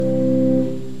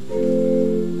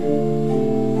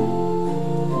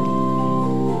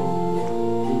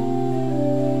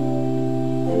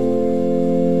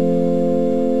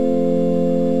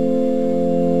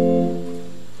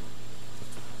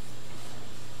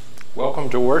Welcome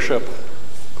to worship.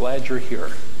 Glad you're here.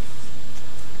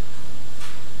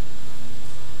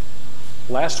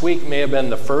 Last week may have been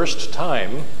the first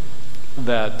time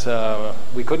that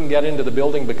we couldn't get into the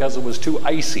building because it was too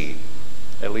icy,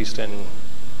 at least in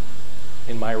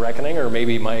my reckoning, or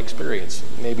maybe my experience,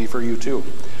 maybe for you too.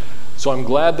 So I'm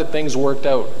glad that things worked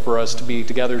out for us to be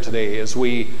together today as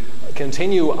we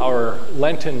continue our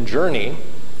Lenten journey.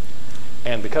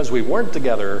 And because we weren't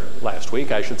together last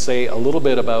week, I should say a little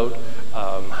bit about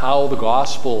how the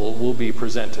gospel will be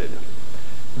presented.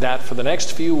 That for the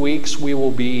next few weeks we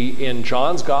will be in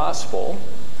John's gospel,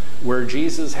 where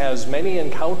Jesus has many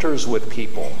encounters with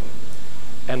people.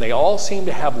 And they all seem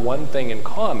to have one thing in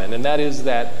common, and that is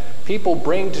that people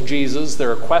bring to Jesus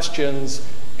their questions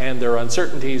and their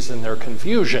uncertainties and their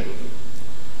confusion.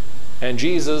 And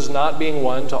Jesus, not being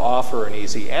one to offer an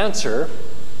easy answer,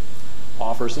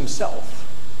 offers himself.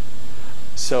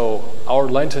 So our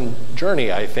Lenten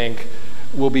journey, I think,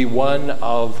 will be one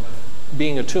of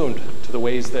being attuned to the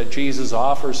ways that Jesus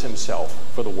offers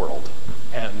himself for the world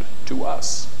and to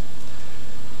us.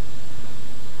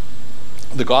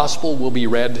 The gospel will be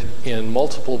read in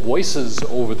multiple voices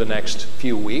over the next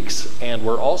few weeks, and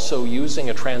we're also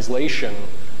using a translation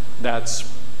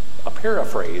that's a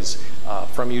paraphrase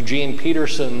from Eugene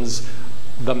Peterson's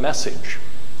The Message,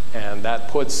 and that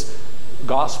puts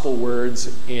gospel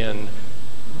words in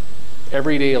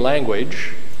everyday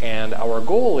language. And our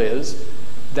goal is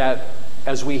that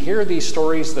as we hear these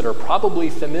stories that are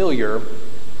probably familiar,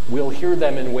 we'll hear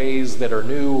them in ways that are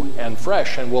new and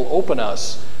fresh and will open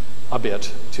us a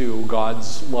bit to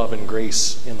God's love and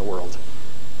grace in the world.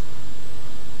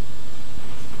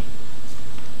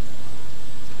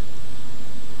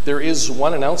 There is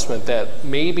one announcement that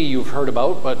maybe you've heard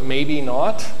about, but maybe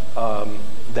not,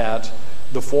 that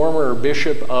the former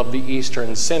bishop of the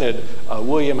Eastern Synod,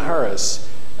 William Harris,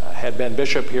 had been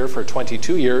bishop here for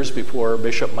 22 years before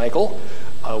Bishop Michael.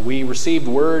 We received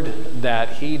word that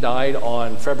he died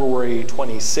on February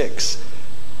 26.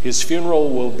 His funeral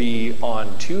will be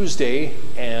on Tuesday,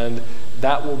 and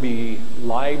that will be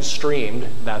live streamed.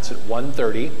 That's at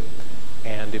 1:30.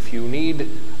 And if you need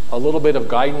a little bit of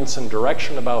guidance and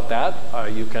direction about that,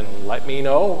 you can let me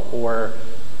know. Or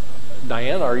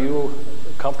Diane, are you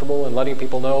comfortable in letting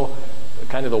people know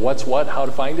kind of the what's what, how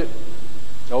to find it?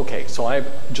 Okay, so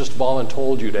I've just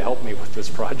voluntold you to help me with this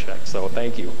project, so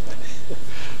thank you.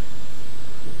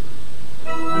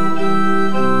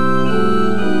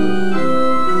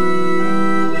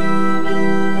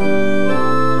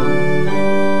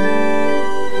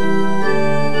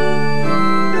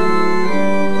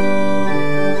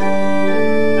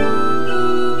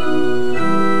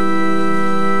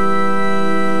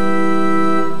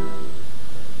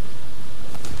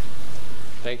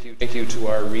 Thank you to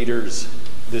our readers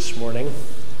this morning.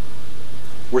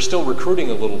 We're still recruiting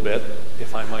a little bit,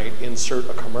 if I might insert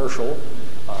a commercial.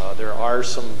 There are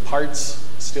some parts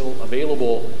still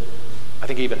available, I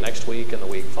think even next week and the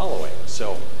week following,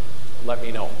 so let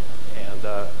me know.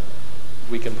 And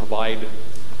we can provide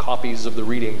copies of the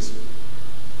readings.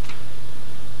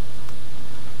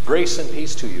 Grace and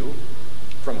peace to you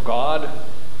from God,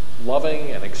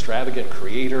 loving and extravagant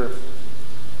Creator,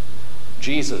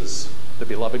 Jesus, the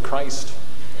beloved Christ,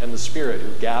 and the Spirit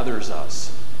who gathers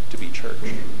us to be church.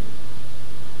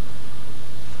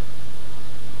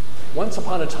 Once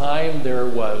upon a time, there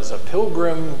was a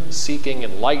pilgrim seeking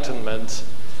enlightenment,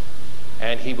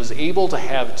 and he was able to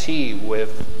have tea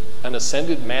with an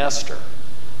ascended master.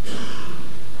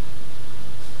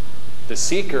 The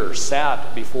seeker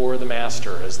sat before the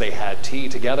master as they had tea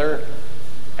together,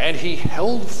 and he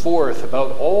held forth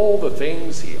about all the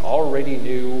things he already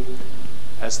knew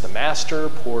as the master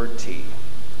poured tea.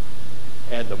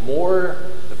 And the more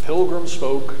the pilgrim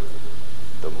spoke,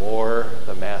 the more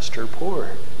the master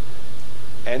poured,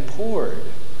 and poured,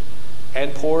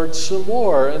 and poured some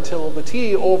more until the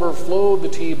tea overflowed the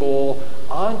tea bowl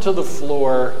onto the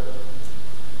floor.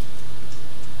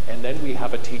 And then we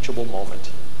have a teachable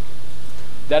moment.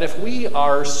 That if we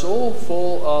are so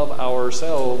full of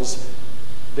ourselves,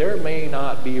 there may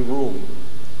not be room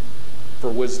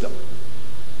for wisdom.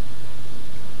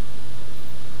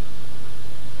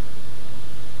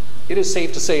 It is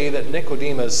safe to say that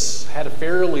Nicodemus had a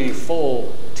fairly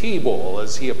full tea bowl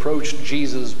as he approached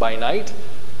Jesus by night.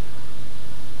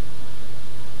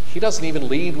 He doesn't even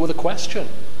lead with a question.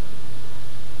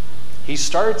 He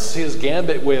starts his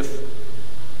gambit with,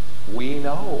 "We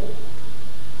know."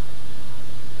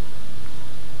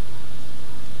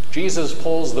 Jesus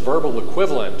pulls the verbal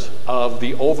equivalent of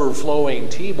the overflowing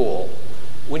tea bowl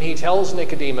when he tells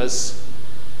Nicodemus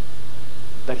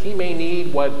that he may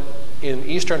need what in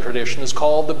Eastern tradition is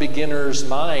called the beginner's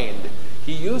mind.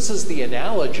 He uses the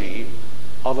analogy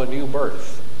of a new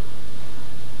birth.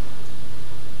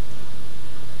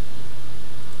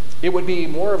 It would be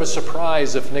more of a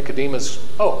surprise if Nicodemus,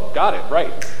 oh, got it,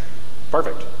 right,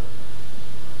 perfect.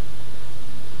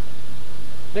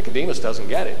 Nicodemus doesn't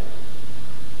get it.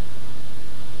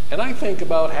 And I think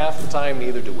about half the time,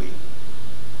 neither do we.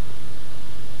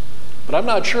 But I'm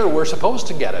not sure we're supposed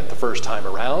to get it the first time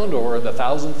around or the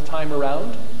 1,000th time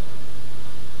around.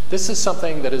 This is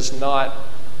something that is not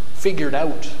figured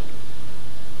out.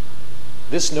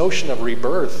 This notion of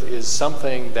rebirth is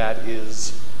something that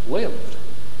is lived.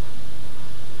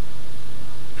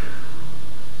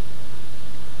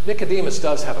 Nicodemus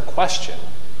does have a question,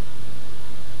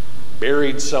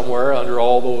 buried somewhere under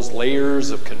all those layers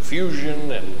of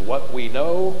confusion and what we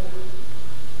know.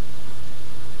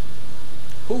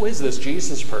 Who is this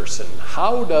Jesus person?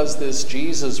 How does this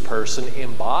Jesus person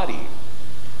embody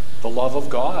the love of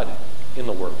God in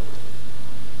the world?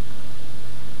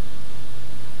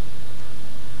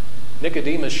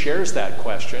 Nicodemus shares that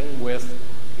question with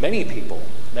many people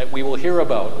that we will hear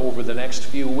about over the next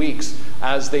few weeks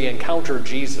as they encounter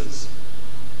Jesus.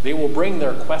 They will bring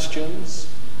their questions,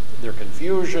 their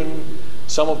confusion,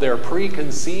 some of their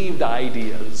preconceived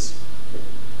ideas.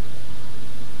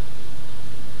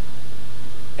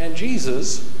 And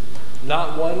Jesus,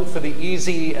 not one for the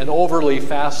easy and overly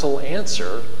facile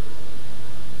answer,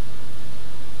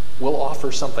 will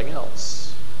offer something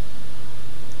else.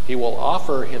 He will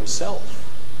offer himself.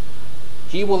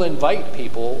 He will invite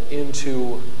people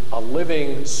into a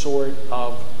living sort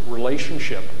of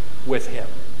relationship with him.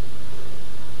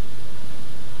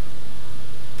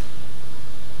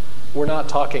 We're not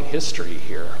talking history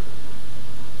here.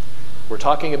 We're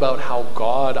talking about how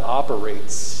God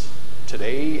operates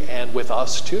today and with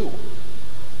us too.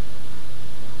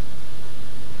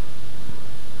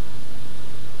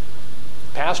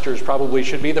 Pastors probably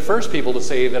should be the first people to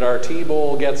say that our tea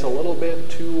bowl gets a little bit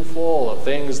too full of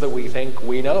things that we think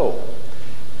we know.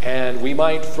 And we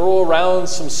might throw around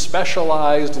some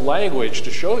specialized language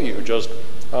to show you just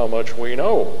how much we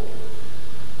know.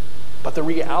 But the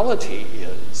reality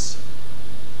is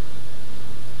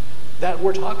that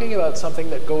we're talking about something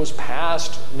that goes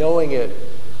past knowing it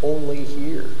only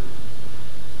here.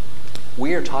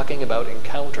 We are talking about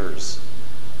encounters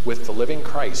with the living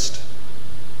Christ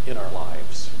in our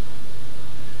lives.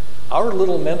 Our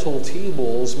little mental tea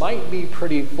bowls might be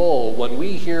pretty full when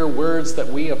we hear words that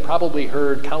we have probably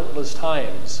heard countless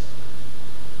times.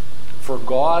 For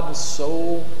God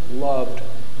so loved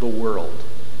the world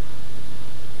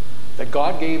that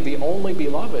God gave the only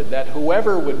beloved, that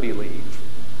whoever would believe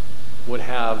would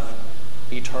have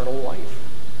eternal life.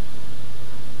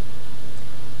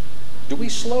 Do we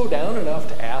slow down enough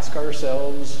to ask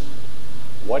ourselves,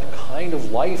 what kind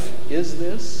of life is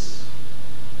this?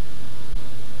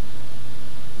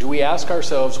 Do we ask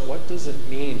ourselves, what does it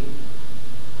mean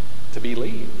to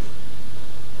believe?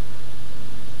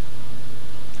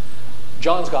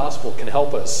 John's Gospel can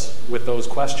help us with those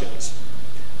questions.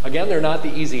 Again, they're not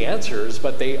the easy answers,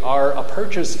 but they are a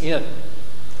purchase in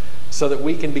so that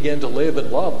we can begin to live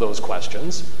and love those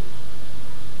questions.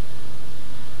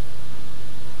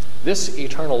 This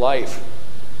eternal life,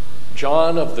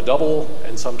 John of the double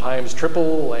and sometimes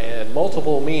triple and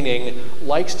multiple meaning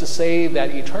likes to say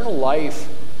that eternal life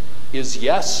is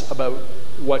yes about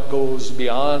what goes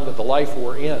beyond the life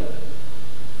we're in,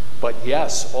 but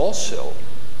yes, also,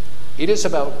 it is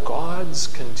about God's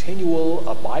continual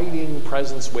abiding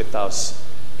presence with us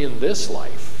in this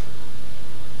life.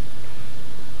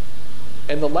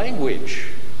 And the language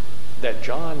that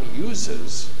John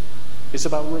uses is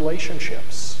about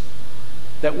relationships.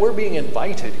 That we're being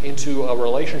invited into a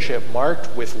relationship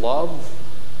marked with love,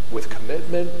 with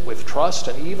commitment, with trust,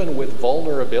 and even with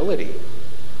vulnerability.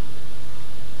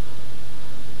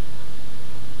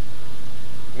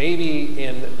 Maybe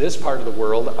in this part of the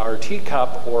world, our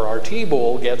teacup or our tea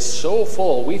bowl gets so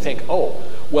full, we think, oh,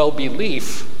 well,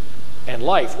 belief and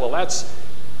life, well, that's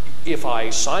if I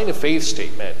sign a faith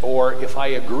statement or if I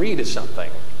agree to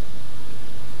something,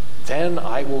 then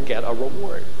I will get a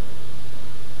reward.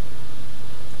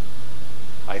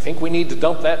 I think we need to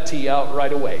dump that tea out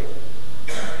right away.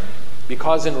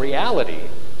 Because in reality,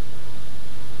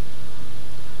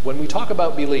 when we talk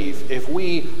about belief, if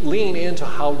we lean into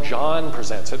how John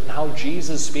presents it and how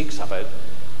Jesus speaks of it,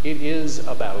 it is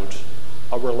about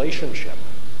a relationship.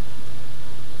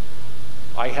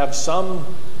 I have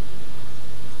some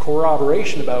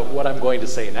corroboration about what I'm going to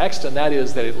say next, and that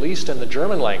is that at least in the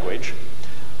German language,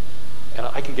 and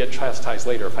I could get chastised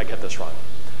later if I get this wrong,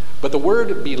 but the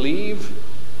word believe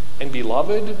and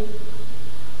beloved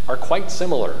are quite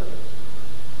similar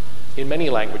in many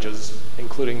languages,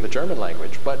 including the German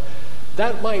language. But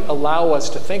that might allow us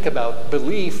to think about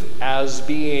belief as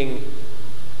being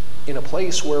in a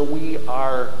place where we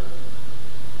are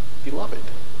beloved.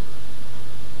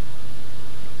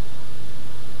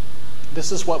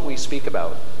 This is what we speak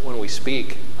about when we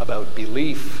speak about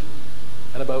belief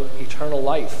and about eternal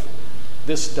life.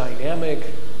 This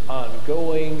dynamic,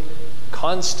 ongoing,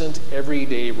 constant,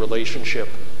 everyday relationship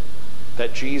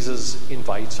that Jesus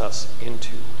invites us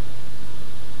into.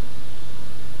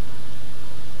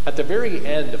 At the very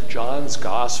end of John's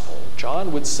gospel,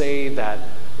 John would say that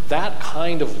that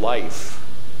kind of life,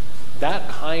 that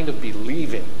kind of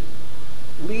believing,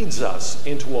 leads us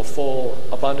into a full,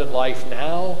 abundant life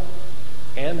now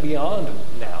and beyond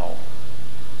now.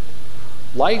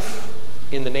 Life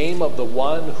in the name of the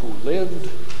one who lived,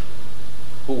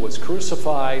 who was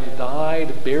crucified,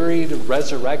 died, buried,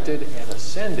 resurrected, and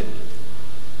ascended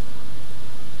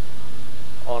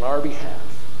on our behalf.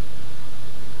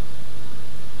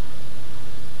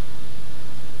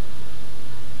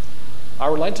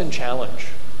 Our Lenten challenge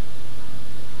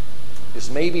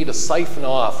is maybe to siphon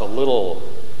off a little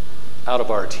out of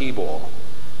our tea bowl.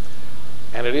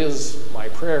 And it is my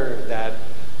prayer that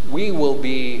we will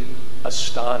be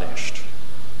astonished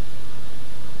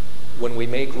when we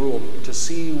make room to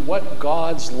see what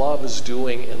God's love is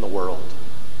doing in the world.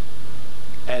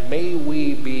 And may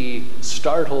we be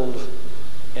startled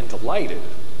and delighted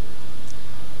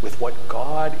with what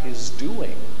God is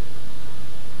doing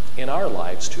in our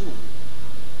lives too.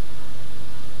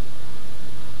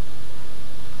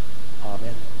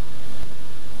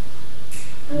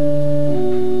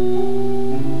 Amen.